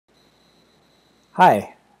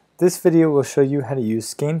Hi, this video will show you how to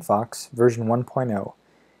use SkeinFox version 1.0,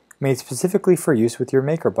 made specifically for use with your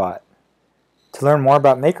MakerBot. To learn more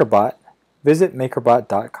about MakerBot, visit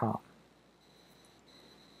makerbot.com.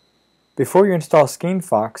 Before you install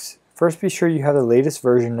SkeinFox, first be sure you have the latest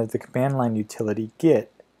version of the command line utility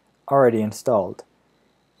Git already installed.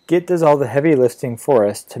 Git does all the heavy lifting for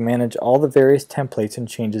us to manage all the various templates and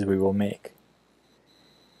changes we will make.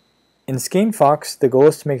 In SkeinFox, the goal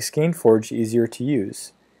is to make SkeinForge easier to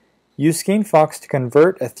use. Use SkeinFox to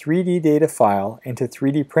convert a 3D data file into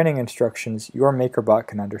 3D printing instructions your MakerBot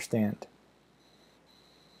can understand.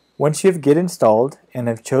 Once you have Git installed and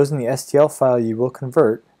have chosen the STL file you will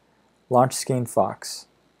convert, launch SkeinFox.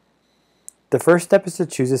 The first step is to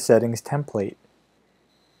choose a settings template.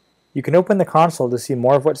 You can open the console to see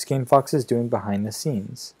more of what SkeinFox is doing behind the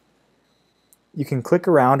scenes. You can click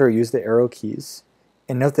around or use the arrow keys.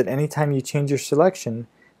 And note that anytime you change your selection,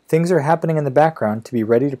 things are happening in the background to be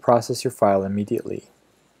ready to process your file immediately.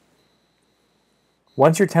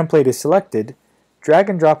 Once your template is selected, drag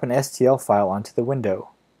and drop an STL file onto the window.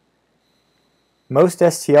 Most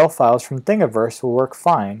STL files from Thingiverse will work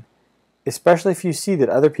fine, especially if you see that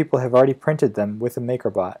other people have already printed them with a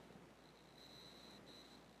MakerBot.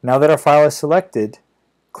 Now that our file is selected,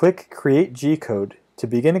 click Create G-Code to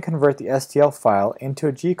begin to convert the STL file into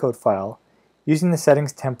a G-Code file using the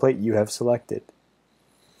settings template you have selected.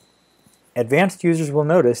 Advanced users will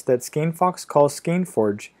notice that SkeinFox calls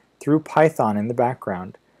SkeinForge through Python in the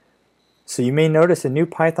background, so you may notice a new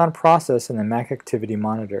Python process in the Mac Activity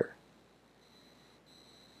Monitor.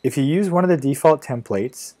 If you use one of the default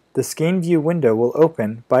templates, the SkeinView window will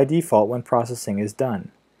open by default when processing is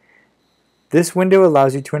done. This window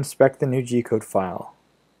allows you to inspect the new G-code file.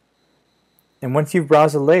 And once you've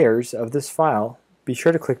browsed the layers of this file, be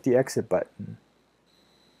sure to click the Exit button.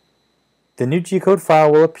 The new G-code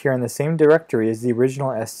file will appear in the same directory as the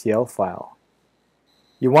original STL file.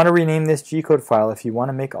 You want to rename this G-code file if you want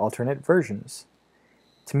to make alternate versions.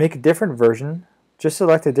 To make a different version, just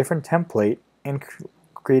select a different template and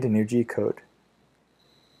create a new G-code.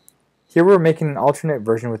 Here we're making an alternate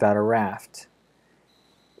version without a raft.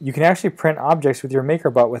 You can actually print objects with your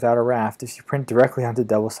MakerBot without a raft if you print directly onto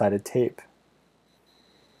double-sided tape.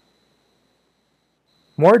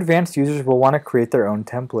 More advanced users will want to create their own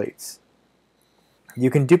templates.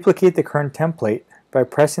 You can duplicate the current template by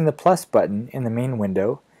pressing the plus button in the main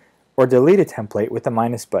window, or delete a template with the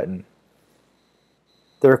minus button.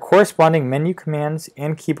 There are corresponding menu commands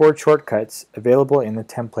and keyboard shortcuts available in the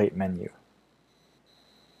template menu.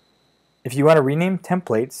 If you want to rename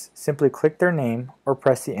templates, simply click their name or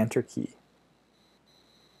press the Enter key.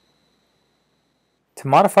 To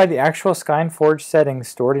modify the actual SkeinForge settings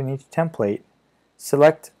stored in each template,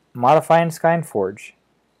 select Modify in SkeinForge.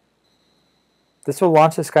 This will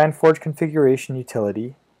launch the SkeinForge configuration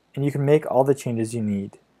utility, and you can make all the changes you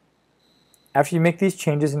need. After you make these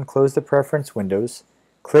changes and close the preference windows,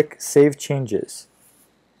 click Save Changes.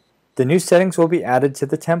 The new settings will be added to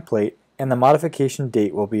the template, and the modification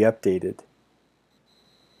date will be updated.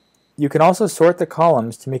 You can also sort the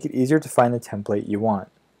columns to make it easier to find the template you want.